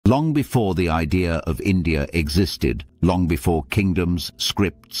Long before the idea of India existed, long before kingdoms,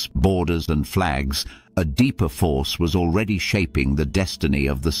 scripts, borders and flags, a deeper force was already shaping the destiny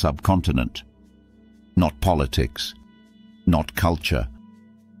of the subcontinent. Not politics, not culture,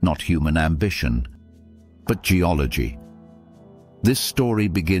 not human ambition, but geology. This story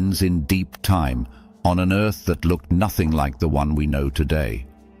begins in deep time, on an Earth that looked nothing like the one we know today.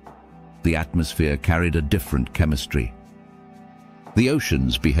 The atmosphere carried a different chemistry. The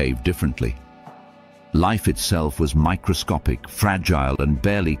oceans behaved differently. Life itself was microscopic, fragile, and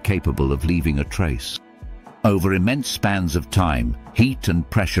barely capable of leaving a trace. Over immense spans of time, heat and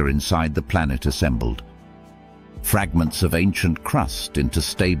pressure inside the planet assembled. Fragments of ancient crust into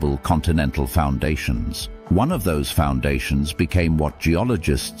stable continental foundations. One of those foundations became what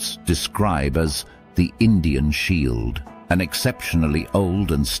geologists describe as the Indian Shield, an exceptionally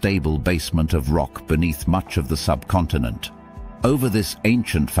old and stable basement of rock beneath much of the subcontinent. Over this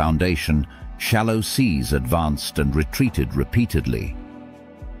ancient foundation, shallow seas advanced and retreated repeatedly.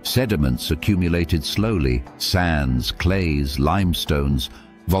 Sediments accumulated slowly, sands, clays, limestones,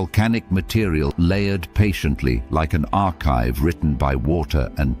 volcanic material layered patiently like an archive written by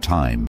water and time.